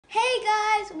Hey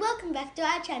guys, welcome back to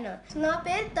our channel. నా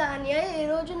పేరు తాన్య. ఈ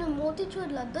రోజు నేను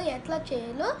మోతిచూర్ లడ్డు ఎట్లా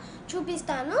చేయాలో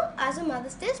చూపిస్తాను as a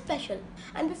Mother's Day special.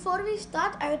 And before we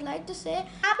start, I would like to say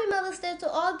Happy Mother's Day to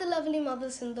all the lovely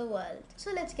mothers in the world.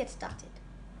 So let's get started.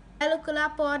 Yellow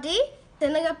పొడి,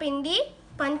 శనగపిండి,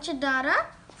 పంచదార,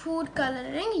 food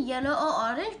coloring, yellow or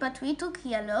orange, but we took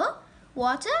yellow,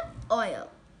 water, oil.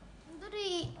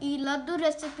 ఈ లడ్డు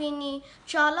రెసిపీని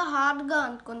చాలా హార్డ్గా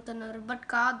అనుకుంటున్నారు, but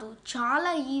కాదు,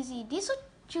 చాలా ఈజీ ఇది. సో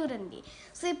చూడండి.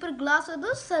 సో ఇప్పుడు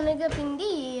గ్లాసు శనగపిండి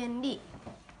వేయండి,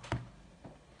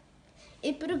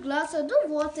 ఇప్పుడు గ్లాసు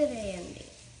వాటర్ వేయండి.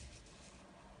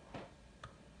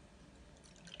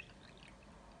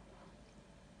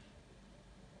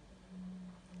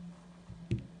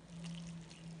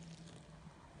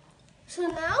 సో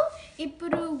నా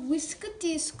ఇప్పుడు విస్క్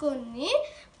తీసుకొని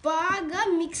బాగా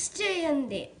మిక్స్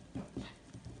చేయండి.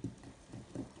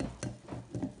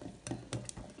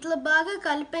 ఇట్లా బాగా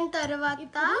కలిపిన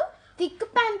తర్వాత థిక్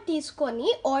ప్యాన్ తీసుకొని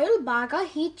ఆయిల్ బాగా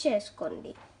హీట్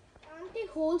చేసుకోండి. అంటే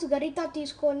హోల్స్ గరిట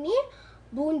తీసుకొని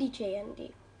బూందీ చేయండి.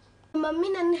 మమ్మీ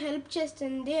నన్ను హెల్ప్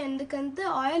చేస్తుంది ఎందుకంటే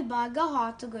ఆయిల్ బాగా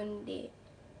హాట్గా ఉంది.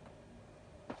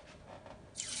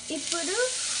 ఇప్పుడు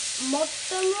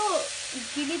మొత్తము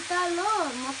గిరిటలో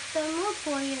మొత్తము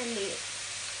పోయాలి.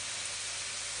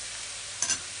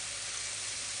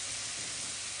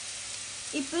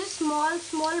 ఇప్పుడు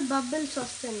స్మాల్ బబుల్స్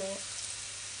వస్తున్నాయి.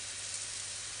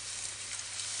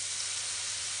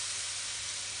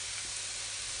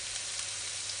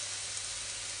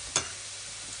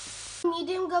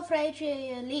 మీడియంగా ఫ్రై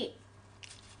చేయాలి.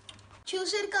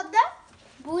 చూసారు కదా,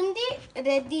 బూందీ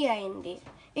రెడీ అయింది.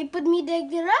 ఇప్పుడు మీ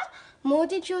దగ్గర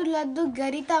మోతిచూర్ లడ్డు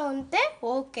గరిట ఉంటే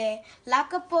ఓకే,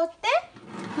 లేకపోతే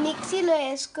మిక్సీలో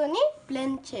వేసుకొని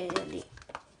బ్లెండ్ చేయాలి.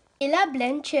 ఇలా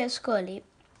బ్లెండ్ చేసుకోవాలి.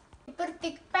 ఇప్పుడు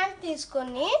థిక్ ప్యాన్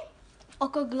తీసుకొని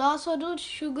ఒక గ్లాసు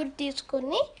షుగర్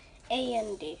తీసుకొని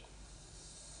వేయండి.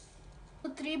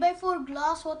 3/4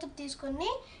 గ్లాస్ వాటర్ తీసుకొని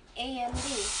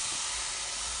వేయండి.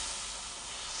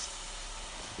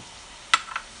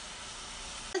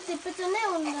 తిప్పుతూనే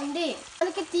ఉండండి.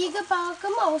 మనకి తీగ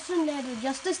పాకం అవసరం లేదు,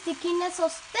 జస్ట్ స్టిక్కీనెస్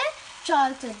వస్తే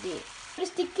చాలుతుంది. ఇప్పుడు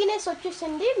స్టిక్కీనెస్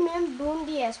వచ్చేసింది, మేము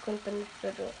బూందీ వేసుకుంటున్నాం.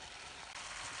 ఇప్పుడు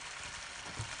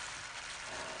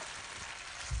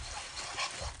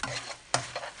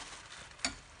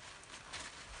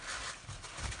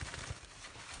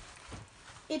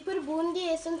ఇప్పుడు బూందీ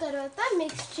వేసిన తర్వాత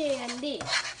మిక్స్ చేయండి.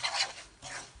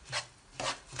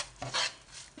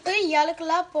 ఇప్పుడు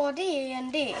యాలకుల పొడి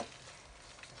వేయండి.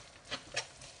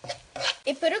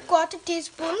 ఇప్పుడు 1/4 టీ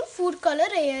స్పూన్ ఫుడ్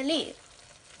కలర్ వేయాలి.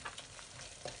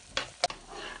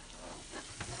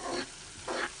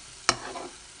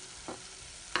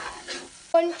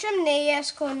 కొంచెం నెయ్యి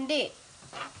వేసుకోండి.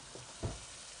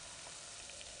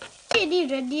 ఇది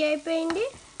రెడీ అయిపోయింది.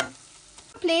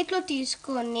 ప్లేట్లో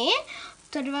తీసుకొని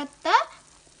తర్వాత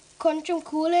కొంచెం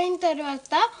కూల్ అయిన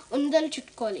తర్వాత ఉండలు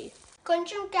చుట్టుకోవాలి.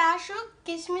 కొంచెం క్యాషు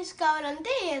కిస్మిస్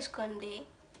కావాలంటే వేసుకోండి.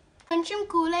 కొంచెం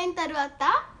కూల్ అయిన తర్వాత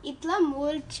ఇట్లా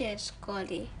మోల్డ్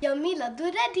చేసుకోవాలి. యమ్మీ లడ్డు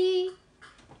రెడీ.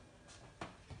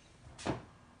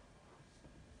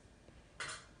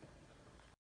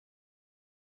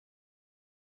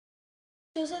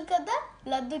 చూసారు కదా,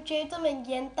 లడ్డు చేయటం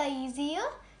ఎంత ఈజీయో.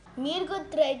 మీరు కూడా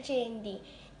ట్రై చేయండి.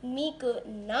 మీకు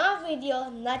నా వీడియో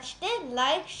నచ్చితే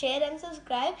like, share and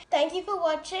subscribe. Thank you for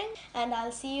watching and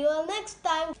I'll see you all next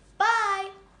time. Bye.